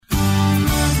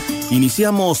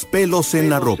Iniciamos Pelos en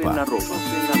la Ropa.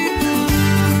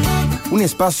 Un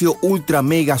espacio ultra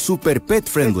mega super pet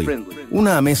friendly.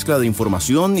 Una mezcla de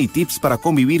información y tips para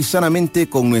convivir sanamente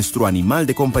con nuestro animal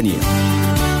de compañía.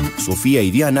 Sofía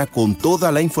y Diana con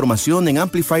toda la información en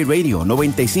Amplify Radio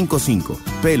 95.5.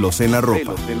 Pelos en la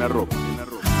Ropa.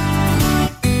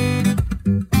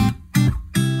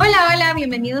 Hola,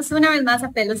 bienvenidos una vez más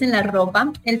a Pelos en la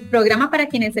Ropa, el programa para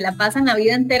quienes se la pasan la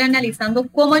vida entera analizando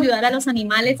cómo ayudar a los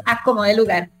animales a como de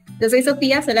lugar. Yo soy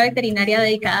Sofía, soy la veterinaria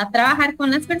dedicada a trabajar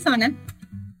con las personas.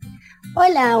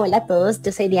 Hola a todos,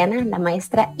 yo soy Diana, la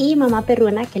maestra y mamá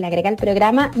perruna que le agrega al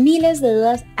programa miles de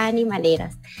dudas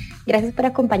animaleras. Gracias por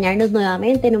acompañarnos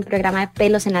nuevamente en un programa de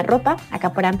Pelos en la Ropa,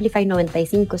 acá por Amplify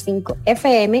 95.5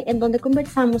 FM, en donde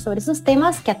conversamos sobre esos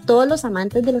temas que a todos los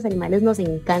amantes de los animales nos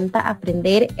encanta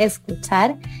aprender,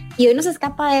 escuchar. Y hoy nos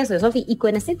escapa de eso, Sofi, y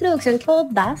con esta introducción que vos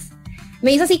das,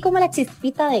 me hizo así como la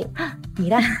chispita de,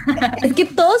 mira, es que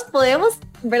todos podemos,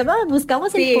 ¿verdad?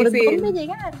 Buscamos el por dónde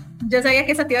llegar. Yo sabía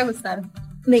que eso te iba a gustar.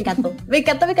 Me encantó,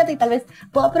 y tal vez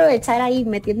puedo aprovechar ahí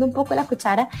metiendo un poco la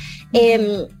cuchara,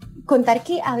 contar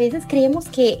que a veces creemos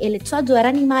que el hecho de ayudar a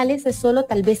animales es solo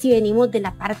tal vez si venimos de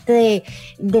la parte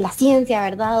de la ciencia,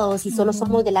 ¿verdad? O si solo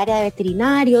somos del área de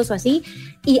veterinarios o así.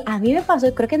 Y a mí me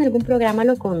pasó, creo que en algún programa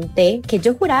lo conté, que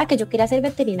yo juraba que yo quería ser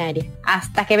veterinaria,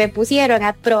 hasta que me pusieron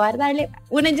a probar darle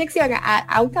una inyección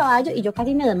a un caballo y yo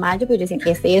casi me desmayo, porque yo decía,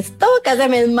 ¿qué es esto? Casi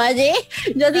me desmayé.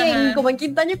 Yo así, como en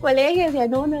quinto año de colegio, decía,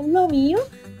 no es lo mío,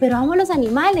 pero amo los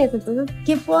animales, entonces,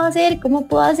 ¿qué puedo hacer? ¿Cómo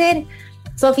puedo hacer?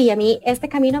 Sofía, a mí este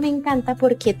camino me encanta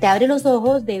porque te abre los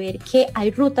ojos de ver que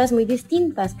hay rutas muy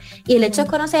distintas y el hecho de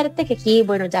conocerte, que aquí,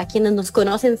 bueno, ya quienes nos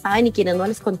conocen saben y quienes no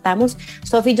les contamos,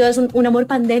 Sofía y yo es un amor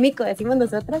pandémico, decimos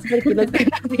nosotras, porque nos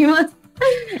conocimos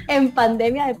en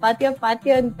pandemia de patio a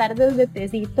patio, en tardes de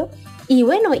tecito. Y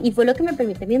bueno, y fue lo que me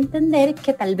permitió entender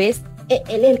que tal vez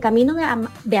el camino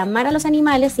de amar a los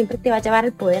animales siempre te va a llevar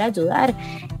al poder ayudar.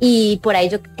 Y por ahí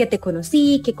yo que te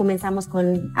conocí, que comenzamos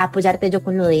a apoyarte yo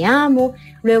con lo de Amo,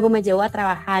 luego me llevó a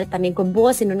trabajar también con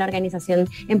vos en una organización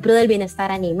en pro del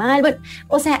bienestar animal. Bueno,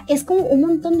 o sea, es como un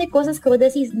montón de cosas que vos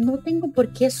decís, no tengo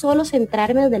por qué solo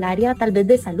centrarme desde el área tal vez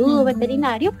de salud o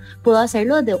veterinario, puedo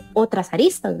hacerlo de otras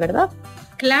aristas, ¿verdad?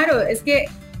 Claro, es que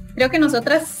creo que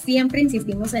nosotras siempre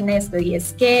insistimos en esto, y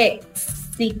es que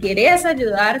si querés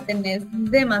ayudar, tenés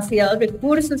demasiados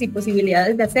recursos y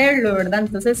posibilidades de hacerlo, ¿verdad?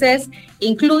 Entonces es,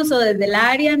 incluso desde el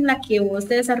área en la que vos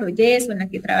te desarrolles o en la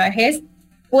que trabajes,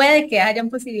 puede que hayan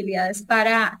posibilidades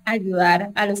para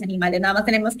ayudar a los animales. Nada más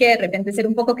tenemos que de repente ser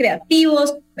un poco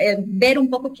creativos, ver un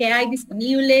poco qué hay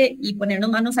disponible y ponernos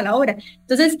manos a la obra.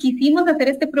 Entonces quisimos hacer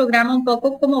este programa un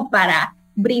poco como para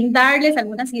brindarles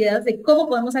algunas ideas de cómo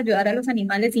podemos ayudar a los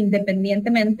animales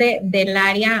independientemente del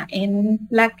área en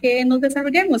la que nos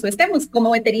desarrollemos o estemos,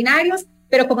 como veterinarios,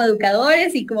 pero como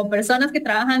educadores y como personas que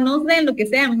trabajan, no sé, en lo que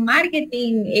sea, en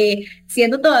marketing,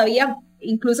 siendo todavía,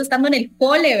 incluso estando en el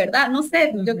cole, ¿verdad? No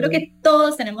sé, yo creo que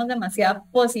todos tenemos demasiada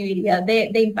posibilidad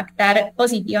de impactar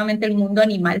positivamente el mundo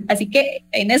animal. Así que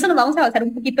en eso nos vamos a basar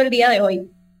un poquito el día de hoy.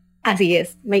 Así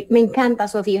es, me encanta,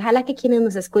 Sofía. Ojalá que quienes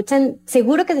nos escuchan,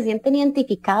 seguro que se sienten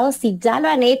identificados. Si ya lo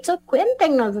han hecho,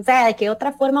 cuéntenos, o sea, de qué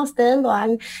otra forma ustedes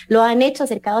lo han hecho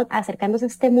acercándose a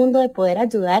este mundo de poder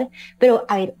ayudar. Pero,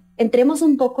 a ver, entremos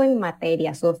un poco en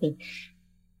materia, Sofía.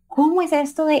 ¿Cómo es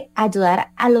esto de ayudar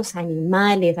a los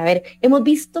animales? A ver, hemos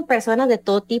visto personas de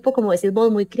todo tipo, como decís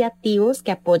vos, muy creativos,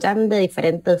 que apoyan de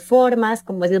diferentes formas,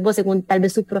 como decís vos, según tal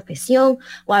vez su profesión,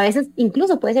 o a veces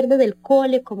incluso puede ser desde el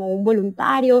cole, como un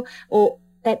voluntario, o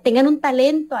tengan un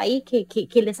talento ahí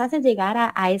que les hace llegar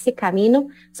a ese camino.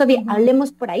 Sofía,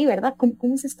 hablemos por ahí, ¿verdad?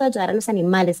 ¿Cómo es esto de ayudar a los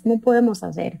animales? ¿Cómo podemos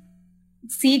hacer?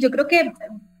 Sí, yo creo que,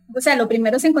 o sea, lo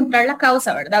primero es encontrar la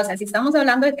causa, ¿verdad? O sea, si estamos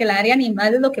hablando de que el área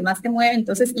animal es lo que más te mueve,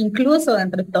 entonces incluso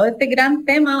dentro de todo este gran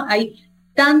tema hay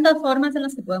tantas formas en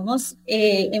las que podemos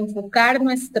enfocar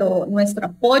nuestro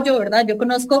apoyo, ¿verdad? Yo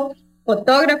conozco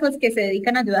fotógrafos que se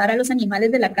dedican a ayudar a los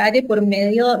animales de la calle por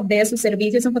medio de sus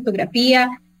servicios en fotografía.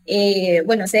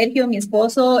 Bueno, Sergio, mi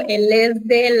esposo, él es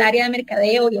del área de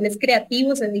mercadeo y él es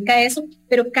creativo, se dedica a eso,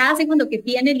 pero cada segundo que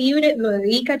tiene libre lo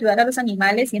dedica a ayudar a los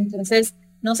animales y entonces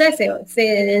no sé, se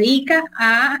dedica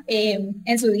a,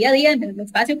 en su día a día, en el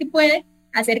espacio que puede,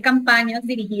 hacer campañas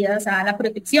dirigidas a la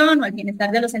protección o al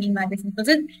bienestar de los animales.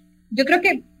 Entonces, yo creo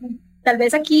que tal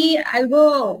vez aquí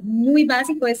algo muy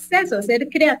básico es eso, ser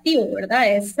creativo,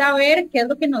 ¿verdad? Es saber qué es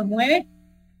lo que nos mueve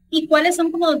y cuáles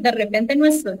son como de repente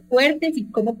nuestros fuertes y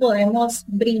cómo podemos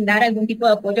brindar algún tipo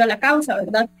de apoyo a la causa,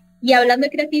 ¿verdad? Y hablando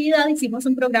de creatividad, hicimos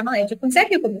un programa, de hecho, con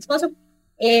Sergio, con mi esposo,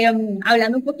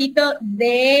 hablando un poquito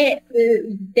de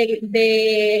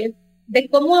de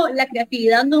cómo la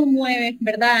creatividad nos mueve,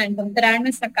 ¿verdad? A encontrar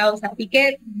nuestra causa. Así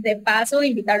que, de paso,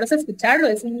 invitarlos a escucharlo.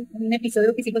 Es un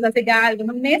episodio que hicimos hace ya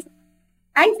algunos meses.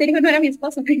 Ay, Sergio no era mi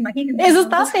esposo, me imagino. Eso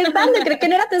estaba pensando, creo que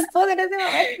no era tu esposo en ese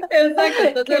momento. Exacto,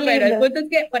 entonces, bueno, el punto es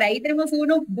que por ahí tenemos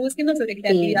uno, búsquenos sobre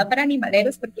creatividad para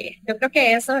animaleros, porque yo creo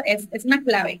que eso es una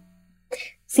clave.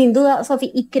 Sin duda,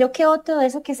 Sofi, y creo que otro de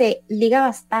eso que se liga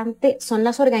bastante son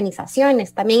las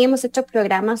organizaciones. También hemos hecho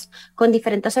programas con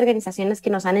diferentes organizaciones que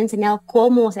nos han enseñado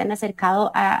cómo se han acercado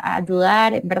a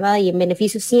ayudar, ¿verdad? Y en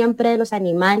beneficio siempre de los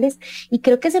animales. Y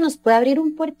creo que se nos puede abrir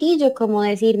un puertillo, como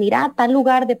decir, mira, tal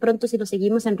lugar, de pronto si lo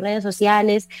seguimos en redes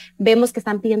sociales, vemos que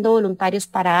están pidiendo voluntarios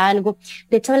para algo.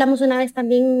 De hecho, hablamos una vez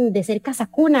también de ser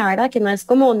casacuna, ¿verdad? Que no es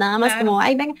como nada más como,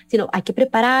 ay, venga, sino hay que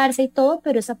prepararse y todo,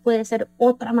 pero esa puede ser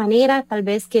otra manera, tal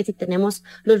vez que si tenemos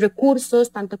los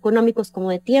recursos, tanto económicos como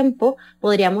de tiempo,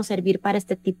 podríamos servir para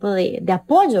este tipo de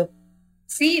apoyo.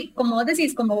 Sí, como vos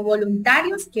decís, como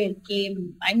voluntarios, que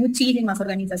hay muchísimas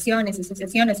organizaciones,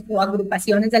 asociaciones o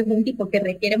agrupaciones de algún tipo que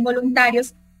requieren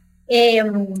voluntarios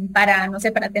para, no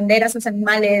sé, para atender a sus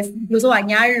animales, incluso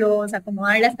bañarlos,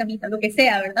 acomodar las camitas, lo que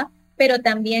sea, ¿verdad? Pero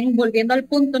también volviendo al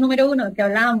punto número 1 de que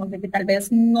hablábamos, de que tal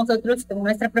vez nosotros con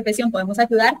nuestra profesión podemos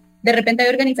ayudar, de repente hay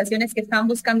organizaciones que están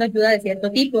buscando ayuda de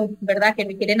cierto tipo, ¿verdad? Que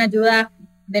requieren ayuda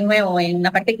de nuevo en la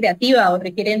parte creativa o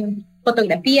requieren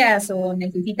fotografías o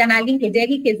necesitan a alguien que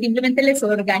llegue y que simplemente les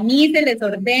organice, les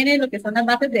ordene lo que son las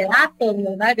bases de datos,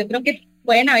 ¿verdad? Yo creo que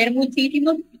pueden haber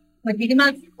muchísimas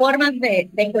formas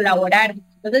de colaborar.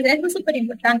 Entonces eso es súper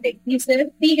importante. Si ustedes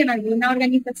siguen alguna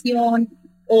organización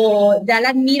o ya la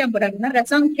admiran por alguna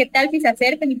razón, ¿qué tal si se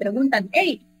acercan y preguntan,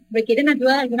 hey, requieren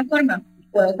ayuda de alguna forma?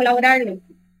 ¿Puedo colaborarles?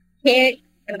 ¿Qué,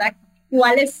 verdad?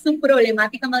 ¿Cuál es su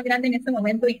problemática más grande en este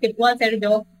momento y qué puedo hacer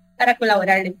yo para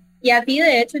colaborarles? Y así,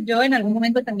 de hecho, yo en algún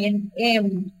momento también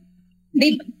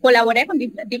colaboré con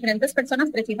diferentes personas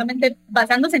precisamente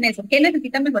basándose en eso. ¿Qué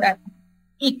necesitan mejorar?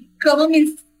 Y cómo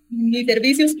mis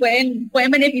servicios pueden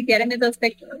beneficiar en ese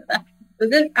aspecto, ¿verdad?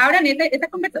 Entonces, abran esa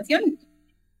conversación.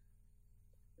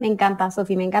 Me encanta,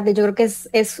 Sofi, me encanta. Yo creo que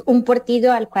es un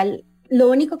portillo al cual lo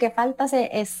único que falta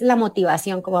es la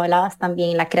motivación, como hablabas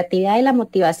también, la creatividad y la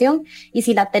motivación. Y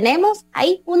si la tenemos,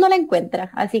 ahí uno la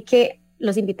encuentra. Así que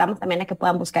los invitamos también a que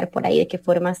puedan buscar por ahí de qué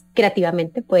formas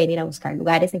creativamente pueden ir a buscar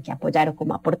lugares en que apoyar o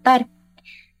cómo aportar.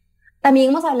 También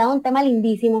hemos hablado de un tema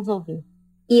lindísimo, Sofi,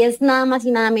 y es nada más y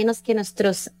nada menos que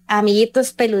nuestros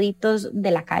amiguitos peluditos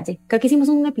de la calle. Creo que hicimos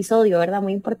un episodio, ¿verdad?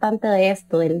 Muy importante de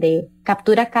esto, del de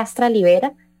captura, castra,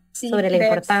 libera. Sí, sobre la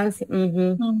importancia.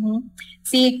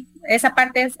 Sí, esa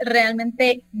parte es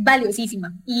realmente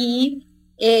valiosísima y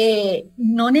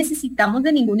no necesitamos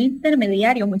de ningún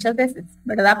intermediario muchas veces,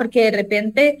 ¿verdad? Porque de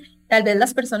repente tal vez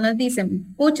las personas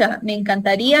dicen, pucha, me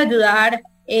encantaría ayudar,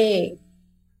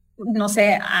 no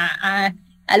sé,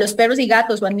 a los perros y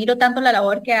gatos, o admiro tanto la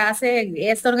labor que hace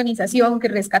esta organización que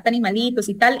rescata animalitos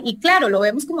y tal, y claro, lo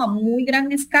vemos como a muy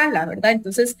gran escala, ¿verdad?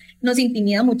 Entonces nos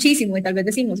intimida muchísimo y tal vez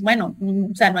decimos, bueno,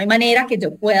 o sea, no hay manera que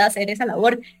yo pueda hacer esa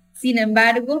labor. Sin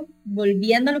embargo,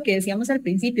 volviendo a lo que decíamos al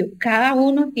principio, cada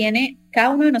uno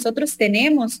de nosotros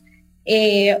tenemos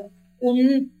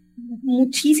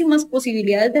muchísimas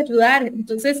posibilidades de ayudar.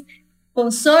 Entonces,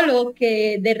 con solo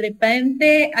que de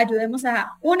repente ayudemos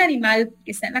a un animal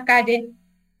que está en la calle,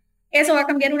 eso va a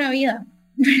cambiar una vida,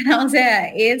 ¿verdad? O sea,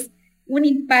 es un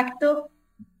impacto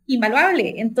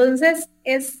invaluable. Entonces,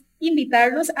 es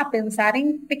invitarlos a pensar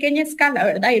en pequeña escala,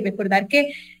 ¿verdad? Y recordar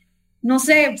que, no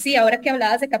sé, sí, ahora que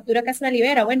hablabas de captura castra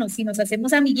libera, bueno, si nos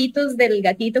hacemos amiguitos del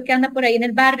gatito que anda por ahí en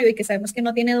el barrio y que sabemos que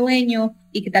no tiene dueño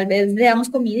y que tal vez le damos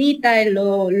comidita,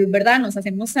 ¿verdad? Nos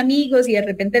hacemos amigos y de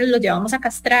repente los llevamos a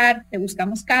castrar, le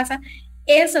buscamos casa,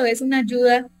 eso es una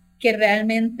ayuda que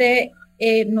realmente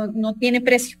no tiene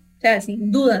precio. O sea,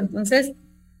 sin duda. Entonces,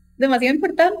 demasiado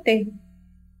importante.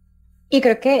 Y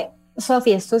creo que,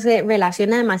 Sofía, esto se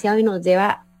relaciona demasiado y nos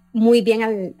lleva muy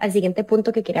bien al siguiente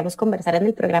punto que queríamos conversar en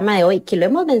el programa de hoy, que lo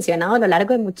hemos mencionado a lo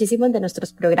largo de muchísimos de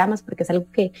nuestros programas, porque es algo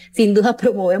que sin duda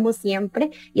promovemos siempre,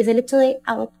 y es el hecho de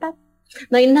adoptar.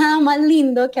 No hay nada más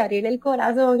lindo que abrir el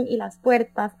corazón y las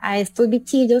puertas a estos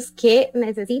bichillos que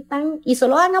necesitan y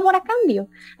solo dan amor a cambio.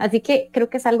 Así que creo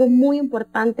que es algo muy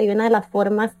importante y una de las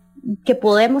formas que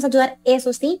podemos ayudar,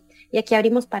 eso sí, y aquí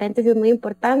abrimos paréntesis muy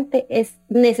importante, es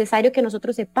necesario que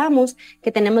nosotros sepamos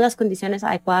que tenemos las condiciones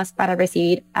adecuadas para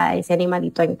recibir a ese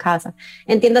animalito en casa.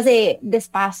 Entiéndase de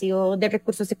espacio, de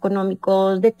recursos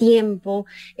económicos, de tiempo.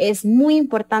 Es muy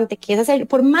importante que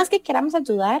por más que queramos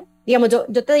ayudar, Digamos, yo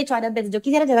te he dicho varias veces, yo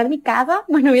quisiera llenar mi casa,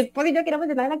 bueno, mi esposo y yo queremos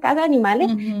llenar la casa de animales,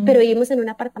 pero vivimos en un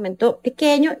apartamento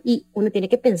pequeño y uno tiene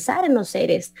que pensar en los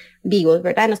seres vivos,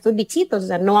 ¿verdad? En estos bichitos, o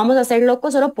sea, no vamos a ser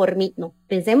locos solo por mí, no,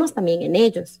 pensemos también en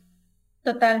ellos.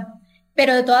 Total.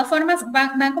 Pero de todas formas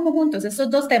van como juntos estos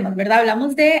dos temas, ¿verdad?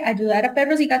 Hablamos de ayudar a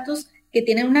perros y gatos que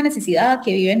tienen una necesidad,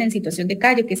 que viven en situación de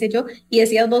calle, qué sé yo, y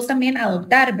decías vos también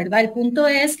adoptar, ¿verdad? El punto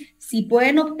es si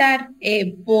pueden optar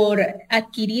por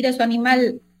adquirir a su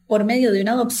animal por medio de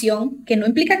una adopción, que no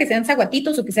implica que sean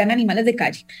zaguatitos o que sean animales de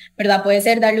calle, ¿verdad? Puede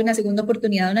ser darle una segunda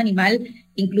oportunidad a un animal,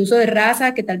 incluso de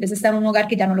raza, que tal vez está en un hogar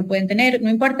que ya no lo pueden tener, no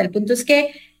importa, el punto es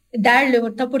que darle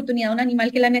otra oportunidad a un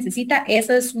animal que la necesita,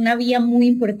 esa es una vía muy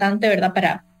importante, ¿verdad?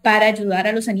 Para ayudar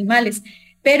a los animales.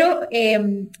 Pero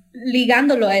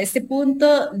ligándolo a este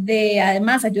punto de,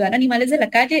 además, ayudar a animales de la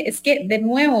calle, es que, de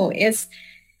nuevo, es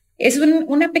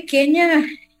una pequeña,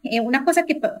 una cosa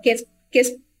que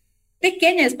es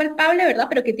pequeña, es palpable, ¿verdad?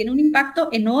 Pero que tiene un impacto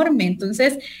enorme.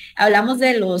 Entonces, hablamos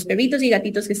de los perritos y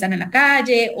gatitos que están en la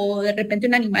calle, o de repente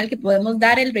un animal que podemos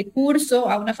dar el recurso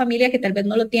a una familia que tal vez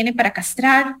no lo tiene para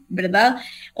castrar, ¿verdad?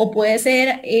 O puede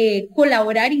ser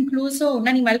colaborar incluso un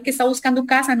animal que está buscando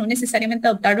casa, no necesariamente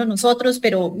adoptarlo nosotros,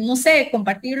 pero no sé,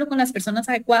 compartirlo con las personas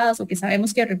adecuadas o que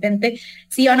sabemos que de repente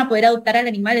sí van a poder adoptar al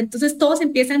animal. Entonces, todo se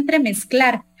empieza a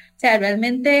entremezclar. O sea,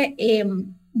 realmente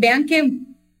vean que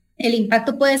el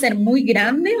impacto puede ser muy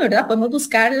grande, ¿verdad? Podemos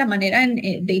buscar la manera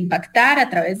de impactar a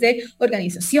través de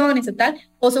organizaciones y tal,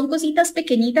 o son cositas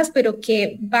pequeñitas, pero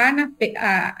que van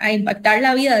a impactar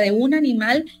la vida de un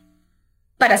animal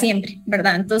para siempre,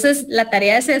 ¿verdad? Entonces, la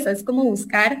tarea es esa, es como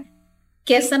buscar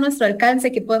qué está a nuestro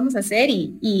alcance, qué podemos hacer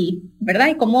y ¿verdad?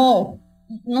 Y cómo,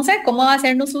 no sé, cómo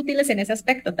hacernos útiles en ese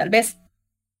aspecto, tal vez.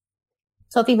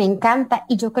 Sofi, me encanta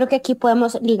y yo creo que aquí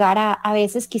podemos ligar a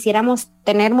veces quisiéramos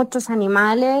tener muchos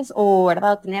animales o,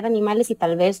 ¿verdad? Tener animales y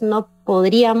tal vez no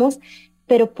podríamos,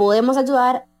 pero podemos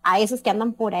ayudar a esos que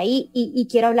andan por ahí y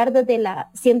quiero hablar desde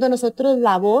siendo nosotros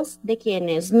la voz de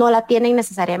quienes no la tienen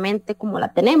necesariamente como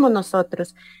la tenemos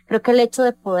nosotros. Creo que el hecho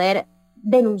de poder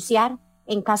denunciar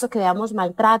en caso que veamos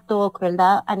maltrato o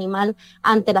crueldad animal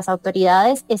ante las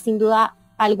autoridades es sin duda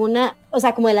alguna, o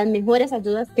sea, como de las mejores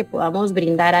ayudas que podamos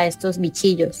brindar a estos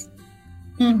bichillos.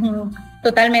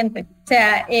 Totalmente. O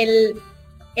sea, el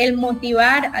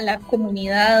motivar a la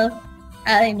comunidad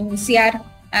a denunciar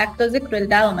actos de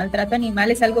crueldad o maltrato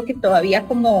animal es algo que todavía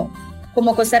como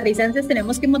costarricenses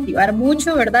tenemos que motivar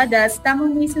mucho, ¿verdad? Ya estamos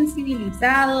muy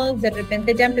sensibilizados, de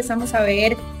repente ya empezamos a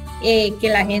ver que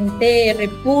la gente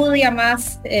repudia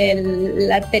más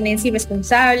la tenencia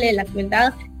irresponsable, la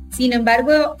crueldad. Sin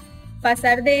embargo,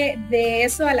 pasar de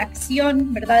eso a la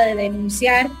acción, ¿verdad? De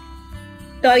denunciar,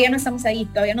 todavía no estamos ahí,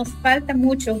 todavía nos falta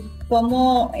mucho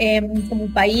como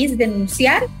país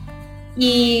denunciar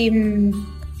y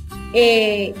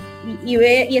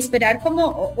esperar como,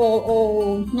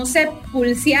 o no sé,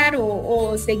 pulsear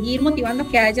o seguir motivando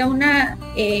que haya una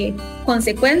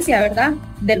consecuencia, ¿verdad?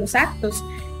 De los actos.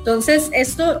 Entonces,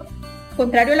 esto,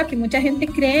 contrario a lo que mucha gente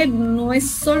cree, no es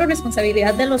solo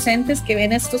responsabilidad de los entes que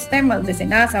ven estos temas, de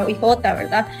SENASA, OIJ,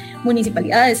 ¿verdad?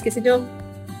 Municipalidades, qué sé yo.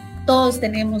 Todos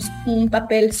tenemos un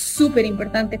papel súper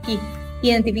importante aquí,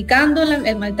 identificando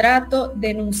el maltrato,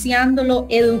 denunciándolo,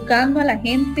 educando a la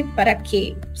gente para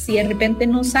que si de repente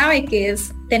no sabe que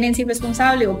es tenencia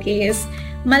irresponsable o que es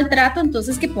maltrato,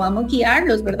 entonces que podamos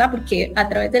guiarlos, ¿verdad? Porque a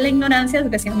través de la ignorancia,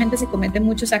 desgraciadamente, se cometen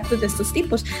muchos actos de estos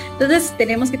tipos. Entonces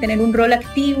tenemos que tener un rol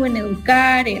activo en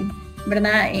educar,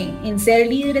 ¿verdad? En ser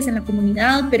líderes en la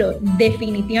comunidad, pero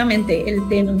definitivamente el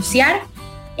denunciar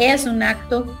es un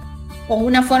acto o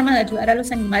una forma de ayudar a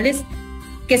los animales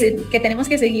que tenemos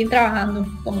que seguir trabajando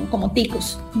como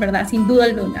ticos, ¿verdad? Sin duda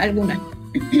alguna.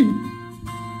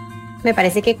 Me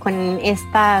parece que con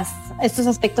estos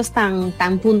aspectos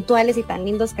tan puntuales y tan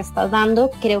lindos que estás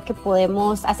dando, creo que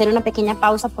podemos hacer una pequeña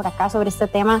pausa por acá sobre este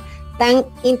tema tan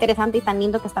interesante y tan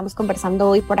lindo que estamos conversando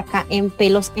hoy por acá en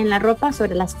Pelos en la Ropa,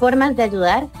 sobre las formas de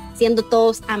ayudar siendo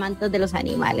todos amantes de los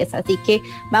animales. Así que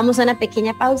vamos a una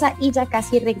pequeña pausa y ya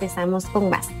casi regresamos con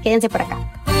más. Quédense por acá.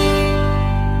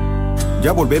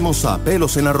 Ya volvemos a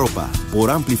Pelos en la Ropa por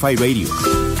Amplify Radio.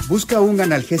 ¿Busca un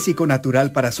analgésico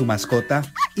natural para su mascota?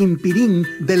 Impirin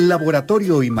del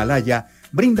laboratorio Himalaya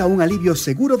brinda un alivio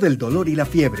seguro del dolor y la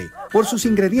fiebre. Por sus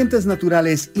ingredientes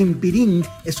naturales, Impirin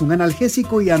es un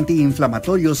analgésico y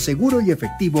antiinflamatorio seguro y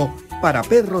efectivo para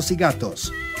perros y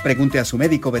gatos. Pregunte a su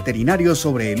médico veterinario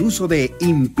sobre el uso de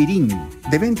Impirin,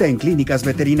 de venta en clínicas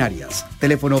veterinarias.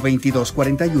 Teléfono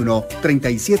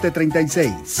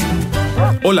 2241-3736.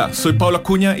 Hola, soy Pablo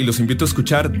Acuña y los invito a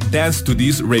escuchar Dance to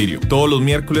This Radio. Todos los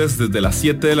miércoles desde las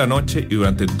 7 de la noche y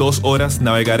durante 2 horas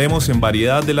navegaremos en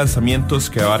variedad de lanzamientos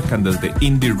que abarcan desde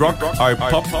indie rock, art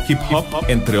pop, hip hop,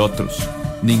 entre otros.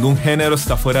 Ningún género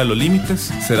está fuera de los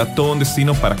límites, será todo un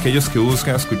destino para aquellos que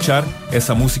buscan escuchar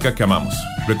esa música que amamos.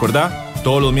 Recordá,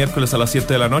 todos los miércoles a las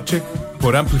 7 de la noche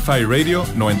por Amplify Radio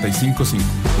 95.5.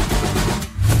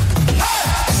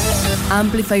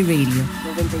 Amplify Radio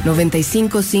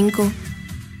 95.5,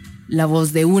 la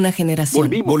voz de una generación.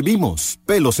 Volvimos.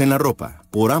 Pelos en la ropa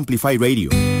por Amplify Radio.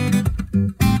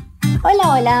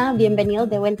 Hola, hola, bienvenidos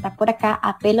de vuelta por acá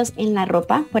a Pelos en la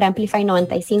Ropa por Amplify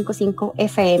 95.5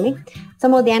 FM.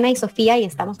 Somos Diana y Sofía y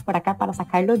estamos por acá para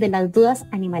sacarlos de las dudas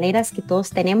animaleras que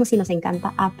todos tenemos y nos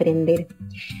encanta aprender.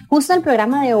 Justo en el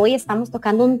programa de hoy estamos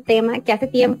tocando un tema que hace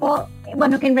tiempo,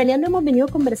 que en realidad lo hemos venido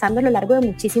conversando a lo largo de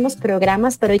muchísimos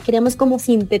programas, pero hoy queremos como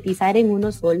sintetizar en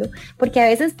uno solo, porque a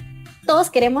veces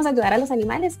todos queremos ayudar a los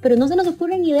animales, pero no se nos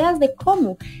ocurren ideas de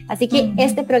cómo. Así que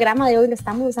este programa de hoy lo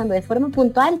estamos usando de forma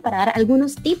puntual para dar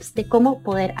algunos tips de cómo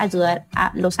poder ayudar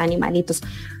a los animalitos.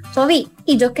 Sofi,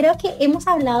 y yo creo que hemos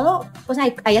hablado,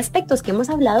 hay aspectos que hemos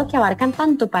hablado que abarcan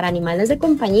tanto para animales de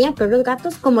compañía, perros,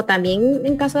 gatos, como también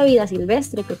en caso de vida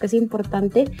silvestre. Creo que es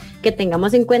importante que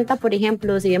tengamos en cuenta, por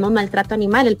ejemplo, si vemos maltrato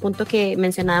animal, el punto que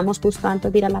mencionábamos justo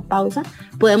antes de ir a la pausa,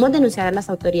 podemos denunciar a las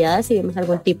autoridades si vemos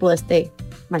algún tipo de este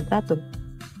maltrato.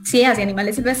 Sí, hacia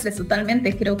animales silvestres,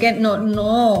 totalmente. Creo que no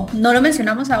lo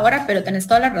mencionamos ahora, pero tenés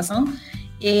toda la razón.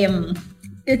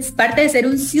 Es parte de ser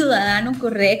un ciudadano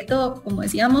correcto, como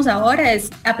decíamos ahora,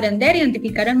 es aprender a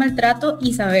identificar el maltrato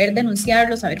y saber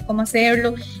denunciarlo, saber cómo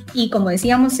hacerlo y, como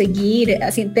decíamos, seguir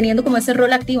así, teniendo como ese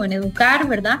rol activo en educar,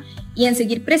 ¿verdad? Y en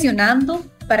seguir presionando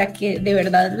para que de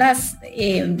verdad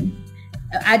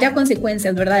haya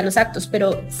consecuencias, ¿verdad?, de los actos.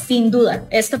 Pero sin duda,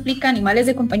 esto aplica a animales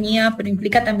de compañía, pero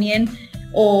implica también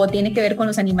o tiene que ver con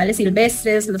los animales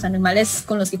silvestres, los animales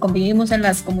con los que convivimos en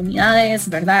las comunidades,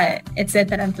 ¿verdad?,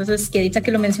 etcétera. Entonces, qué dicha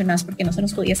que lo mencionas porque no se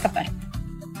nos podía escapar.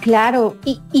 Claro,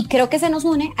 y creo que se nos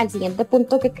une al siguiente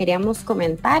punto que queríamos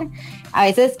comentar. A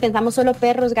veces pensamos solo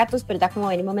perros, gatos, pero ya como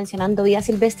venimos mencionando, vida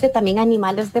silvestre, también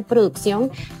animales de producción.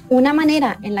 Una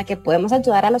manera en la que podemos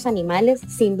ayudar a los animales,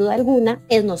 sin duda alguna,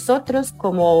 es nosotros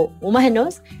como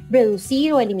humanos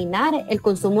reducir o eliminar el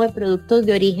consumo de productos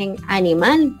de origen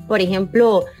animal. Por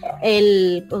ejemplo,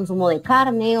 el consumo de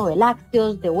carne o de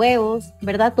lácteos, de huevos,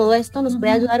 ¿verdad? Todo esto nos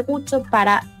puede ayudar mucho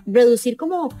para reducir,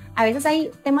 como a veces hay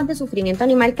temas de sufrimiento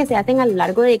animal que se hacen a lo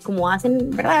largo de como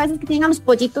hacen, ¿verdad? A veces que tienen a los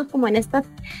pollitos como en estas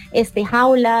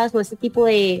jaulas o este tipo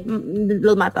de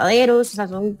los mataderos, o sea,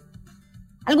 son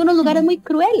algunos lugares muy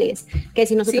crueles, que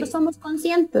si nosotros somos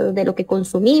conscientes de lo que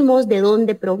consumimos, de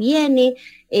dónde proviene,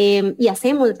 y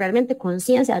hacemos realmente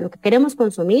conciencia de lo que queremos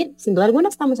consumir, sin duda alguna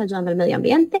estamos ayudando al medio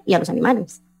ambiente y a los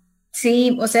animales.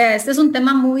 Sí, o sea, este es un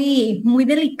tema muy, muy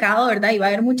delicado, ¿verdad? Y va a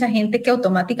haber mucha gente que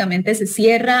automáticamente se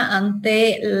cierra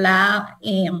ante la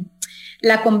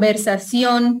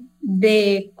conversación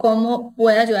de cómo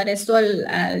puede ayudar esto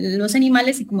a los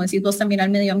animales y, como decís vos, también al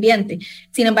medio ambiente.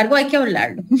 Sin embargo, hay que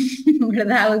hablarlo,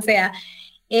 ¿verdad? O sea,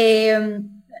 el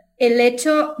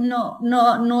hecho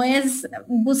no es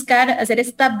buscar hacer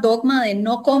esta dogma de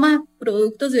no coma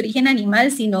productos de origen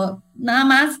animal, sino nada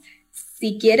más,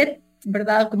 si quiere,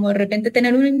 ¿verdad?, como de repente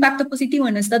tener un impacto positivo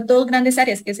en estas dos grandes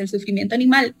áreas, que es el sufrimiento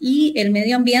animal y el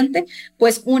medio ambiente,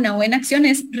 pues una buena acción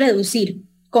es reducir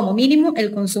como mínimo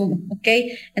el consumo, ¿ok?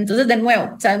 Entonces, de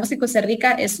nuevo, sabemos que Costa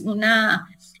Rica es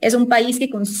un país que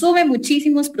consume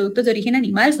muchísimos productos de origen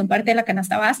animal, son parte de la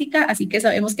canasta básica, así que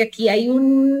sabemos que aquí hay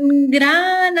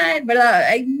 ¿verdad?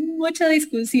 Hay mucha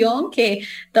discusión que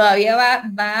todavía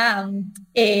va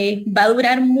a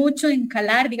durar mucho en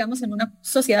calar, digamos, en una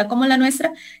sociedad como la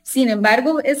nuestra. Sin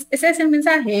embargo, ese es el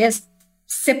mensaje,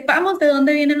 sepamos de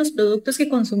dónde vienen los productos que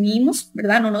consumimos,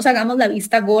 ¿verdad? No nos hagamos la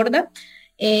vista gorda.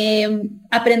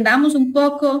 Aprendamos un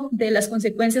poco de las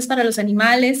consecuencias para los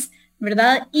animales,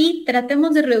 ¿verdad? Y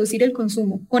tratemos de reducir el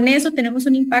consumo. Con eso tenemos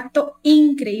un impacto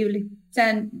increíble. O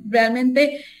sea,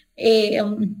 realmente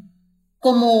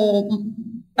como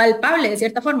palpable de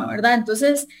cierta forma, ¿verdad?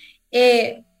 Entonces,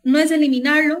 no es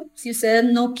eliminarlo si ustedes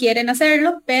no quieren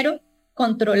hacerlo, pero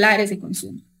controlar ese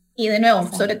consumo. Y de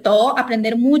nuevo, sobre todo,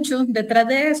 aprender mucho detrás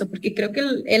de eso, porque creo que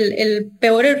el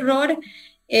peor error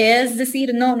es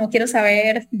decir, no quiero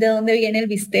saber de dónde viene el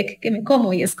bistec que me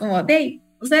como, y es como,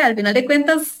 o sea, al final de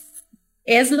cuentas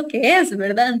es lo que es,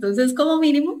 ¿verdad? Entonces, como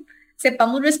mínimo,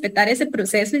 sepamos respetar ese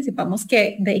proceso y sepamos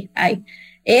que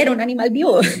era un animal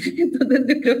vivo. Entonces,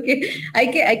 yo creo que hay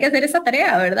que hacer esa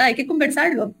tarea, ¿verdad? Hay que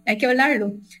conversarlo, hay que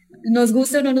hablarlo, nos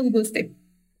guste o no nos guste.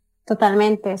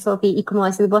 Totalmente, Sofi. Y como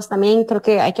decís vos también, creo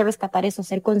que hay que rescatar eso,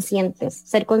 ser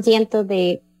conscientes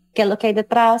de qué es lo que hay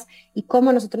detrás y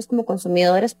cómo nosotros como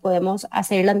consumidores podemos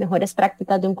hacer las mejores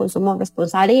prácticas de un consumo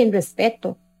responsable y en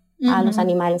respeto a los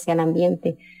animales y al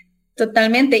ambiente.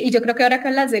 Totalmente. Y yo creo que ahora que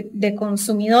hablas de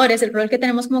consumidores, el rol que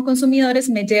tenemos como consumidores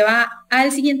me lleva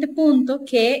al siguiente punto,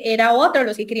 que era otro de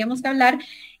los que queríamos hablar,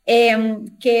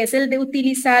 que es el de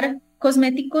utilizar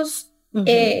cosméticos.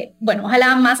 Bueno,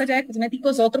 ojalá más allá de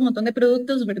cosméticos, otro montón de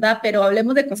productos, ¿verdad? Pero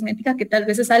hablemos de cosmética, que tal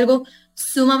vez es algo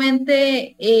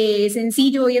sumamente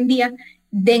sencillo hoy en día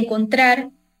de encontrar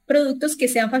productos que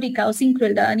sean fabricados sin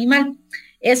crueldad animal.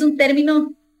 Es un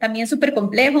término también súper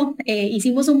complejo.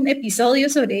 Hicimos un episodio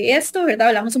sobre esto, ¿verdad?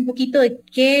 Hablamos un poquito de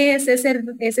qué es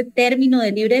ese término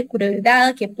de libre de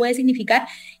crueldad, qué puede significar.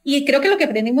 Y creo que lo que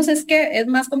aprendimos es que es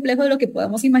más complejo de lo que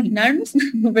podemos imaginarnos,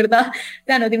 ¿verdad? O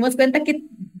sea, nos dimos cuenta que,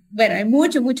 bueno, hay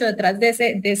mucho, mucho detrás de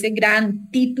ese gran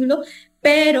título,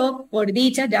 pero por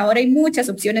dicha, ya ahora hay muchas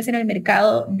opciones en el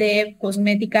mercado de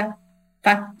cosmética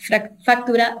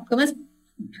factura, ¿cómo es?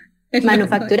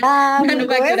 Manufacturada.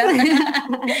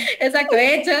 Exacto,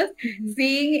 hechas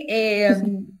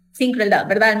sin crueldad,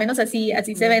 ¿verdad? Al menos así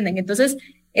se venden. Entonces,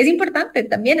 es importante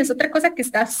también, es otra cosa que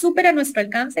está súper a nuestro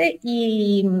alcance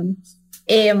y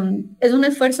es un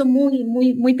esfuerzo muy,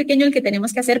 muy, muy pequeño el que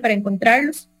tenemos que hacer para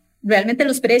encontrarlos. Realmente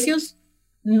los precios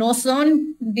no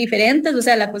son diferentes, o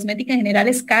sea, la cosmética en general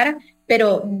es cara,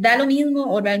 pero da lo mismo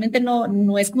o realmente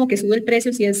no es como que sube el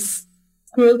precio si es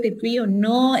cruelty free o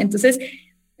no. Entonces,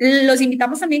 los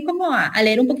invitamos también como a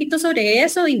leer un poquito sobre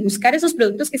eso y buscar esos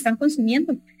productos que están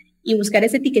consumiendo y buscar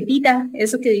esa etiquetita,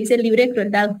 eso que dice libre de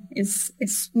crueldad. Es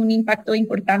un impacto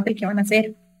importante el que van a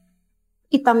hacer.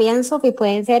 Y también, Sofi,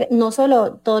 pueden ser no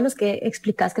solo todos los que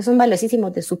explicas que son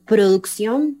valiosísimos de su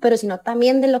producción, pero sino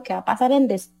también de lo que va a pasar en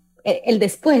el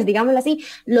después, digámoslo así.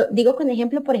 Lo digo con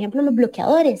ejemplo, por ejemplo, los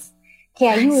bloqueadores, que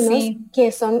hay unos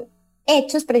que son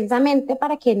hechos precisamente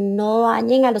para que no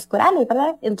dañen a los corales,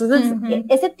 ¿verdad? Entonces,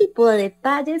 ese tipo de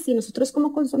detalles, si nosotros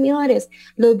como consumidores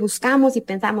los buscamos y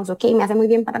pensamos, ok, me hace muy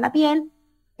bien para la piel,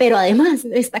 pero además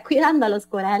está cuidando a los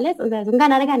corales, o sea, es un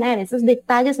ganar-ganar. Esos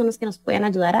detalles son los que nos pueden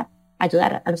ayudar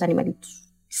a los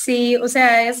animalitos. Sí, o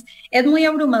sea, es muy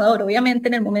abrumador. Obviamente,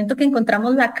 en el momento que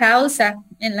encontramos la causa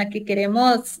en la que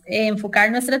queremos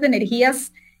enfocar nuestras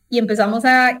energías y empezamos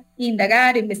a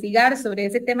indagar, investigar sobre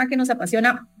ese tema que nos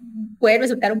apasiona, puede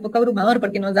resultar un poco abrumador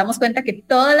porque nos damos cuenta que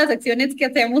todas las acciones que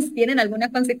hacemos tienen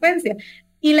alguna consecuencia.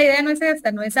 Y la idea no es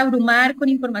esta, no es abrumar con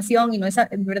información y no es,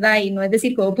 ¿verdad? Y no es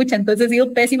decir, como, pucha, entonces he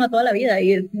sido pésima toda la vida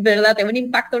y, ¿verdad? Tengo un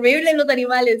impacto horrible en los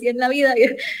animales y en la vida.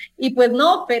 Y pues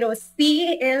no, pero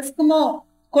sí es como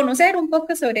conocer un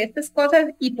poco sobre estas cosas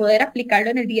y poder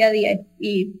aplicarlo en el día a día.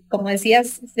 Y como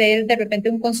decías, ser de repente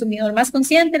un consumidor más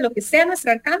consciente, lo que sea a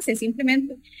nuestro alcance,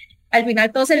 simplemente. Al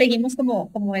final todos elegimos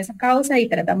como esa causa y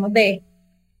tratamos de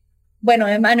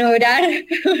maniobrar,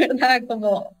 ¿verdad?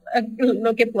 Como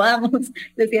lo que podamos,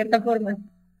 de cierta forma.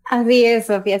 Así es,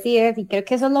 Sofía, así es, y creo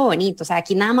que eso es lo bonito, o sea,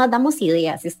 aquí nada más damos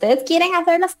ideas, si ustedes quieren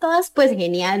hacerlas todas, pues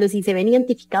genial, o si se ven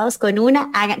identificados con una,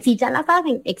 hagan, si ya las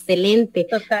hacen, excelente.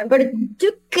 Total. Pero yo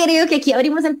creo que aquí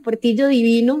abrimos el portillo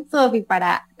divino, Sofía,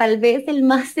 para tal vez el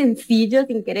más sencillo,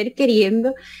 sin querer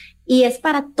queriendo, y es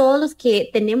para todos los que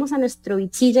tenemos a nuestro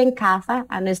bichillo en casa,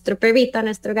 a nuestro perrito, a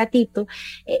nuestro gatito,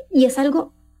 y es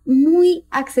algo muy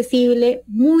accesible,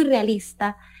 muy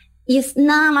realista, y es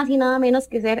nada más y nada menos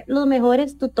que ser los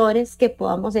mejores tutores que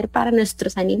podamos ser para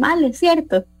nuestros animales,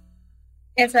 ¿cierto?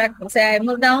 Exacto, o sea,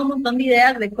 hemos dado un montón de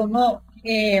ideas de cómo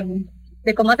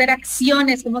hacer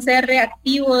acciones, cómo ser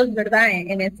reactivos, ¿verdad?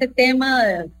 En este tema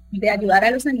de ayudar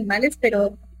a los animales,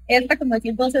 pero esta, como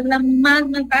decimos, es la más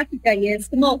básica y es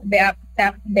como,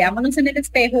 veámonos en el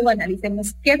espejo,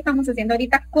 analicemos qué estamos haciendo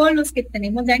ahorita con los que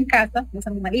tenemos ya en casa, los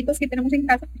animalitos que tenemos en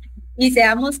casa, y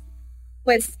seamos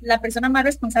pues la persona más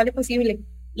responsable posible.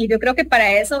 Y yo creo que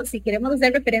para eso, si queremos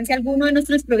hacer referencia a alguno de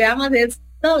nuestros programas, es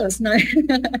todos, ¿no?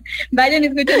 Vayan y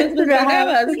escuchen nuestros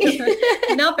programas.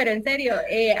 No, pero en serio,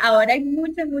 ahora hay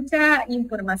mucha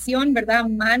información, ¿verdad? A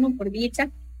mano, por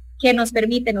dicha, que nos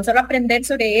permite no solo aprender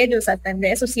sobre ellos, hasta en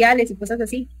redes sociales y cosas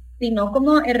así, sino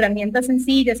como herramientas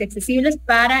sencillas y accesibles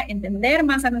para entender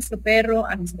más a nuestro perro,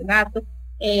 a nuestro gato,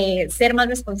 ser más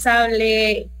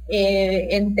responsable,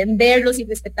 entenderlos y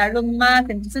respetarlos más.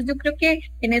 Entonces yo creo que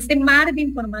en este mar de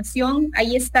información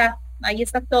ahí está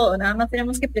todo. Nada más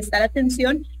tenemos que prestar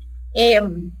atención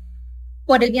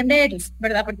por el bien de ellos,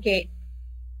 ¿verdad? Porque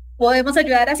podemos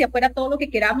ayudar hacia afuera todo lo que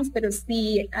queramos, pero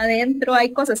si adentro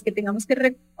hay cosas que tengamos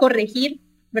que corregir,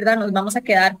 ¿verdad? Nos vamos a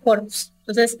quedar cortos.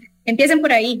 Entonces, empiecen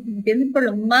por ahí, empiecen por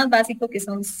lo más básico que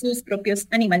son sus propios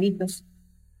animalitos.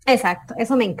 Exacto,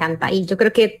 eso me encanta y yo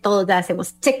creo que todos ya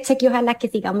hacemos check, check y ojalá que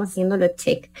sigamos haciéndolo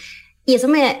check. Y eso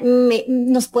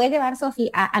nos puede llevar, Sofi,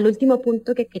 al último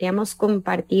punto que queríamos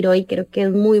compartir hoy, creo que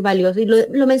es muy valioso y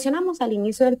lo mencionamos al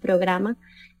inicio del programa,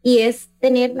 y es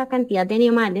tener la cantidad de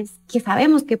animales que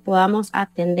sabemos que podamos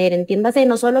atender. Entiéndase,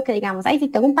 no solo que digamos, ay, si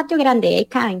tengo un patio grande, ahí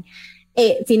caen,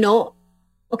 sino,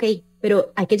 ok,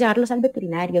 pero hay que llevarlos al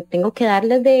veterinario, tengo que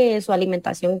darles de su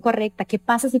alimentación correcta. ¿Qué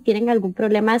pasa si tienen algún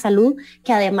problema de salud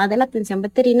que además de la atención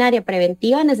veterinaria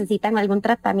preventiva necesitan algún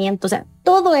tratamiento? O sea,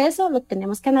 todo eso lo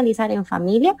tenemos que analizar en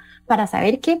familia para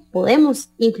saber que podemos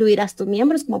incluir a estos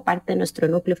miembros como parte de nuestro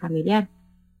núcleo familiar.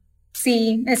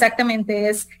 Sí, exactamente,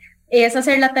 es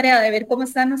hacer la tarea de ver cómo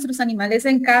están nuestros animales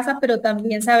en casa, pero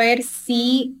también saber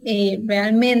si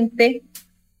realmente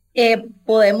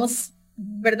podemos,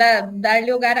 ¿verdad?,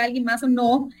 darle hogar a alguien más o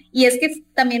no. Y es que es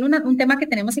también un tema que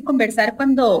tenemos que conversar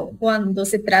cuando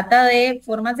se trata de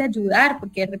formas de ayudar,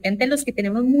 porque de repente los que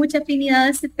tenemos mucha afinidad a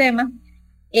este tema,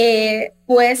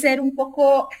 puede ser un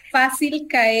poco fácil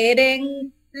caer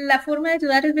en la forma de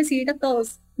ayudar es recibir a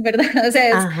todos, ¿verdad? O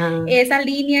sea, es esa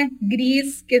línea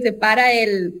gris que separa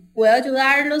puedo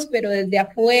ayudarlos, pero desde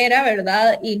afuera,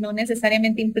 ¿verdad? Y no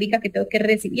necesariamente implica que tengo que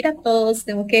recibir a todos,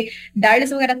 tengo que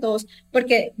darles hogar a todos,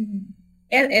 porque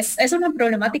es una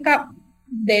problemática,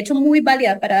 de hecho, muy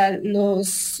válida para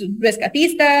los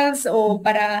rescatistas o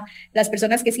para las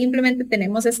personas que simplemente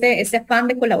tenemos este afán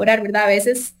de colaborar, ¿verdad? A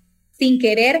veces, sin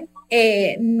querer,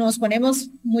 nos ponemos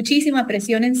muchísima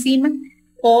presión encima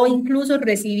o incluso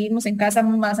recibimos en casa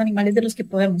más animales de los que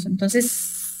podemos.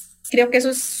 Entonces, creo que eso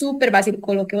es súper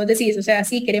básico, lo que vos decís. O sea,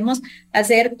 sí, queremos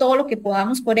hacer todo lo que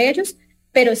podamos por ellos,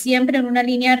 pero siempre en una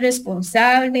línea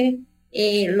responsable,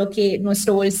 lo que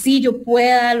nuestro bolsillo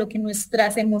pueda, lo que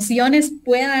nuestras emociones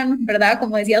puedan, ¿verdad?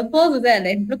 Como decías vos, o sea, el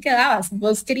ejemplo que dabas,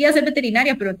 vos querías ser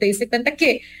veterinaria, pero te diste cuenta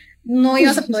que no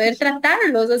ibas a poder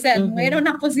tratarlos, o sea, no era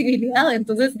una posibilidad.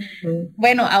 Entonces,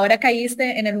 bueno, ahora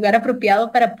caíste en el lugar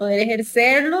apropiado para poder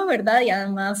ejercerlo, ¿verdad? Y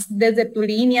además desde tu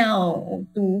línea o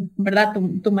tu, ¿verdad?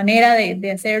 Tu manera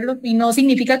de hacerlo, y no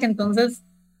significa que entonces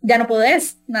ya no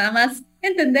podés, nada más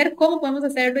entender cómo podemos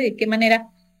hacerlo y de qué manera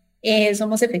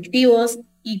somos efectivos,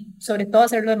 y sobre todo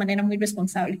hacerlo de manera muy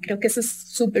responsable. Creo que eso es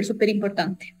súper, súper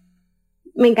importante.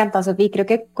 Me encantó, Sofía. Creo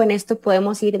que con esto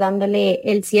podemos ir dándole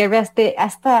el cierre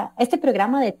a este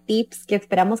programa de tips que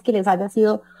esperamos que les haya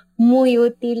sido muy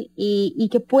útil y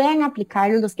que puedan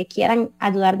aplicarlo los que quieran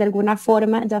ayudar de alguna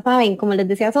forma. Ya saben, como les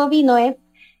decía Sofía, no es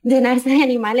llenarse de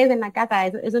animales en la casa.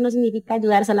 Eso no significa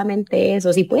ayudar solamente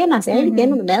eso. Si pueden hacer y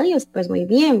tienen medios, pues muy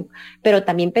bien. Pero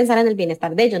también pensar en el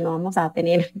bienestar de ellos. No vamos a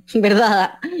tener,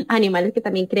 ¿verdad?, animales que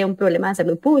también crean un problema de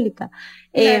salud pública.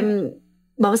 Claro.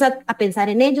 Vamos a pensar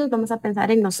en ellos, vamos a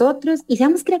pensar en nosotros y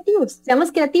seamos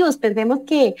creativos, pensemos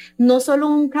que no solo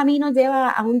un camino lleva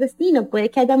a un destino,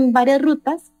 puede que hayan varias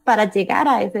rutas para llegar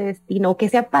a ese destino, que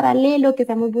sea paralelo, que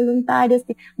seamos voluntarios.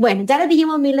 Bueno, ya les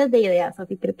dijimos miles de ideas,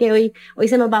 Sofi. Creo que hoy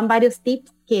se nos van varios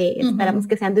tips que esperamos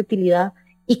que sean de utilidad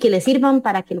y que les sirvan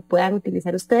para que lo puedan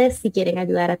utilizar ustedes si quieren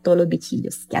ayudar a todos los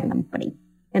bichillos que andan por ahí.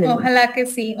 Ojalá que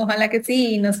sí,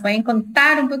 y nos pueden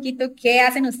contar un poquito qué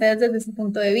hacen ustedes desde su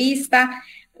punto de vista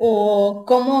o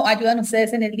cómo ayudan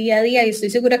ustedes en el día a día, y estoy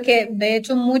segura que de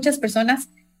hecho muchas personas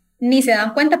ni se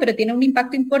dan cuenta, pero tiene un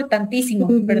impacto importantísimo,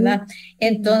 ¿verdad?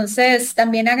 Entonces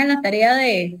también hagan la tarea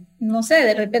de, no sé,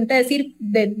 de repente decir,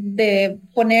 de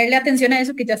ponerle atención a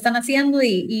eso que ya están haciendo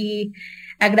y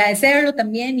agradecerlo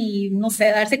también, y no sé,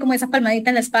 darse como esa palmadita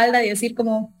en la espalda y decir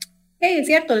como, hey, es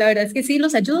cierto, la verdad es que sí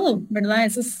los ayudo, ¿verdad?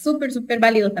 Eso es súper, súper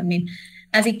válido también.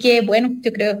 Así que, bueno,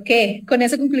 yo creo que con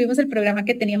eso concluimos el programa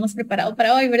que teníamos preparado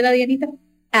para hoy, ¿verdad, Dianita?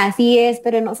 Así es,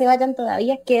 pero no se vayan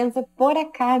todavía, quédense por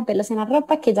acá, pelos en la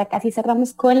ropa, que ya casi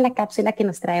cerramos con la cápsula que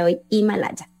nos trae hoy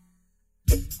Himalaya.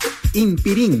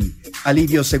 Impirín,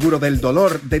 alivio seguro del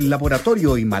dolor del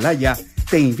laboratorio Himalaya,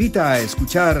 te invita a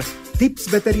escuchar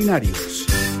Tips Veterinarios.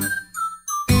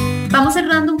 Vamos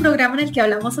cerrando un programa en el que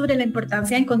hablamos sobre la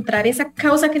importancia de encontrar esa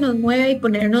causa que nos mueve y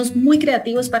ponernos muy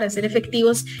creativos para ser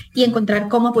efectivos y encontrar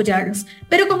cómo apoyarlos.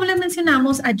 Pero como les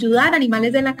mencionamos, ayudar a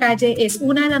animales de la calle es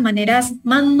una de las maneras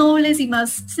más nobles y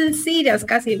más sencillas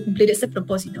casi de cumplir este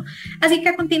propósito. Así que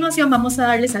a continuación vamos a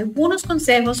darles algunos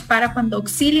consejos para cuando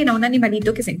auxilien a un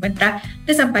animalito que se encuentra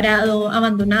desamparado,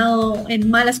 abandonado, en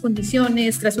malas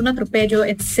condiciones, tras un atropello,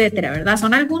 etcétera, ¿verdad?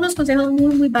 Son algunos consejos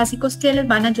muy, muy básicos que les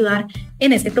van a ayudar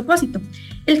en este propósito.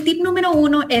 El tip número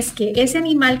 1 es que ese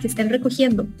animal que estén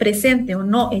recogiendo, presente o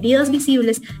no heridas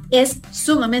visibles, es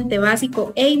sumamente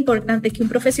básico e importante que un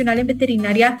profesional en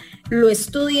veterinaria lo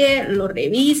estudie, lo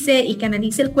revise y que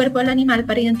analice el cuerpo del animal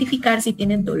para identificar si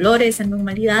tienen dolores,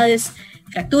 anormalidades,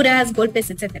 fracturas, golpes,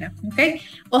 etcétera. ¿Okay?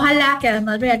 Ojalá que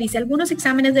además realice algunos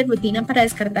exámenes de rutina para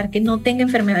descartar que no tenga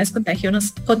enfermedades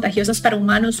contagiosas para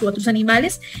humanos u otros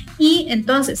animales. Y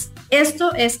entonces,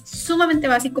 esto es sumamente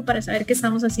básico para saber que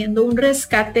estamos haciendo un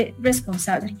rescate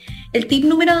responsable. El tip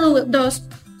número 2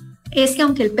 es que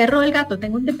aunque el perro o el gato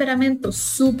tenga un temperamento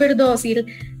súper dócil,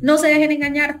 no se dejen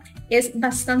engañar. Es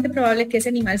bastante probable que ese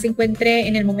animal se encuentre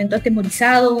en el momento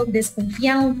atemorizado,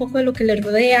 desconfiado un poco de lo que le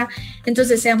rodea.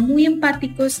 Entonces sean muy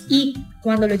empáticos y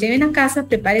cuando lo lleven a casa,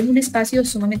 preparen un espacio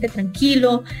sumamente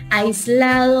tranquilo,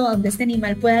 aislado, donde este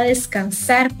animal pueda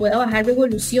descansar, pueda bajar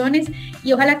revoluciones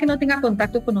y ojalá que no tenga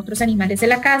contacto con otros animales de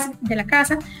la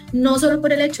casa, no solo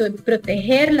por el hecho de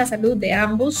proteger la salud de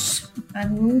ambos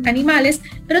animales,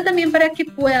 pero también para que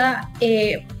pueda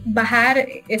bajar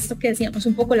esto que decíamos,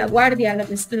 un poco la guardia,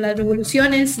 las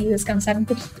revoluciones y descansar un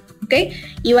poquito, ¿ok?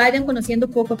 Y vayan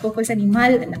conociendo poco a poco ese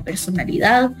animal, la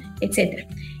personalidad, etcétera.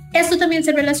 Esto también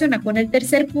se relaciona con el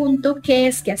tercer punto, que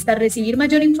es que hasta recibir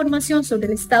mayor información sobre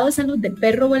el estado de salud del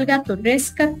perro o el gato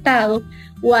rescatado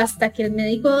o hasta que el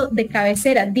médico de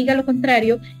cabecera diga lo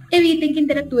contrario, eviten que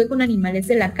interactúe con animales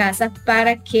de la casa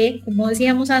para que, como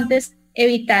decíamos antes,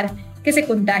 evitar que se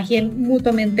contagien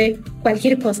mutuamente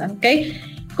cualquier cosa, ¿ok?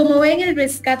 Como ven, el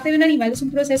rescate de un animal es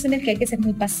un proceso en el que hay que ser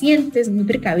muy pacientes, muy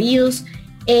precavidos,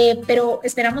 pero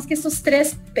esperamos que estos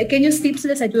 3 pequeños tips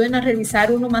les ayuden a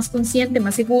realizar uno más consciente,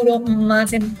 más seguro,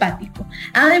 más empático.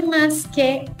 Además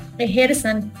que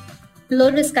ejerzan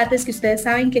los rescates que ustedes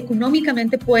saben que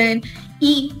económicamente pueden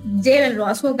y llévenlo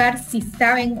a su hogar si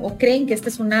saben o creen que esta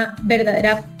es una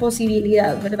verdadera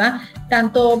posibilidad, ¿verdad?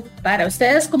 Tanto para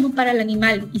ustedes como para el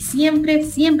animal y siempre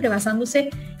basándose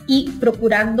y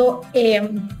procurando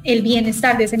el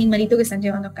bienestar de ese animalito que están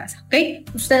llevando a casa, ¿ok?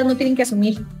 Ustedes no tienen que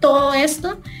asumir todo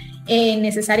esto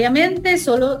necesariamente,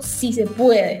 solo si se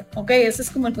puede, ¿ok? Ese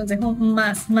es como el consejo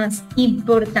más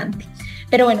importante.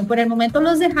 Pero bueno, por el momento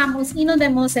los dejamos y nos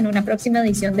vemos en una próxima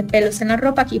edición de Pelos en la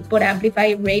Ropa aquí por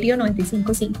Amplify Radio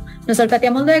 95.5. Nos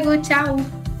olfateamos luego, chao.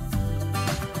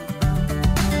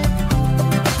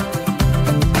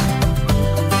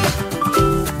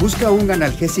 ¿Busca un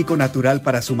analgésico natural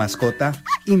para su mascota?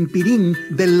 Impirin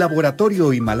del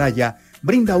laboratorio Himalaya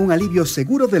brinda un alivio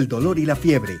seguro del dolor y la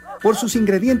fiebre. Por sus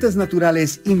ingredientes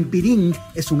naturales, Impirin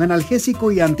es un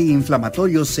analgésico y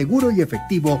antiinflamatorio seguro y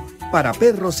efectivo para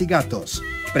perros y gatos.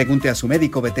 Pregunte a su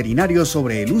médico veterinario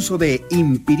sobre el uso de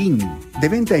Impirin, de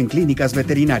venta en clínicas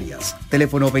veterinarias.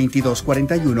 Teléfono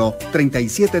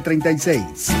 2241-3736.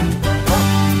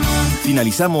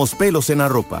 Finalizamos Pelos en la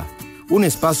Ropa, un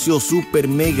espacio super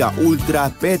mega ultra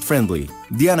pet friendly.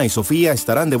 Diana y Sofía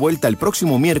estarán de vuelta el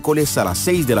próximo miércoles a las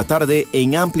 6 de la tarde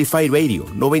en Amplify Radio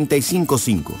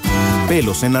 95.5.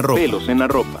 Pelos en la Ropa. Pelos en la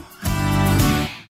Ropa.